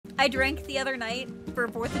I drank the other night for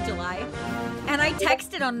 4th of July, and I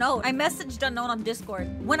texted unknown. I messaged unknown on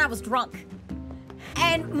Discord when I was drunk.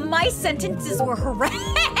 And my sentences were horrendous.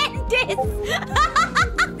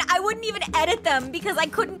 I wouldn't even edit them because I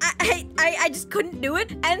couldn't, I just couldn't do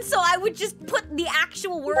it. And so I would just put the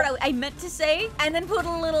actual word I meant to say and then put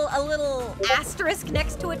a little asterisk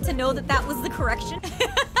next to it to know that that was the correction.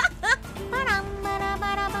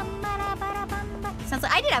 Sounds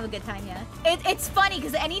like I did have a good time, yeah. It's funny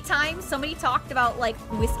because anytime somebody talked about like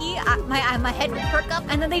whiskey, my head would perk up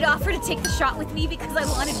and then they'd offer to take the shot with me because I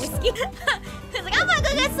wanted whiskey. It's like, I'm gonna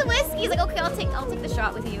go get some whiskey. He's like, okay, I'll take the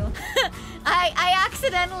shot with you. I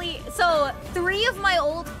accidentally, so four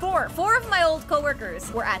of my old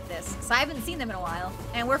coworkers were at this, so I haven't seen them in a while,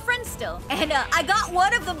 and we're friends still. And I got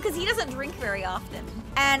one of them because he doesn't drink very often,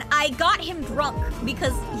 and I got him drunk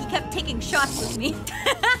because he kept taking shots with me.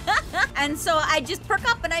 And so I just perk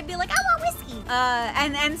up and I'd be like, I want whiskey.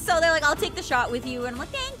 And so they're like, I'll take the shot with you, and I'm like,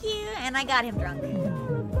 thank you, and I got him drunk.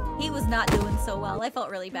 He was not doing so well. I felt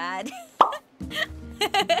really bad.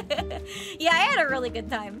 Yeah, I had a really good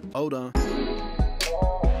time. Hold on.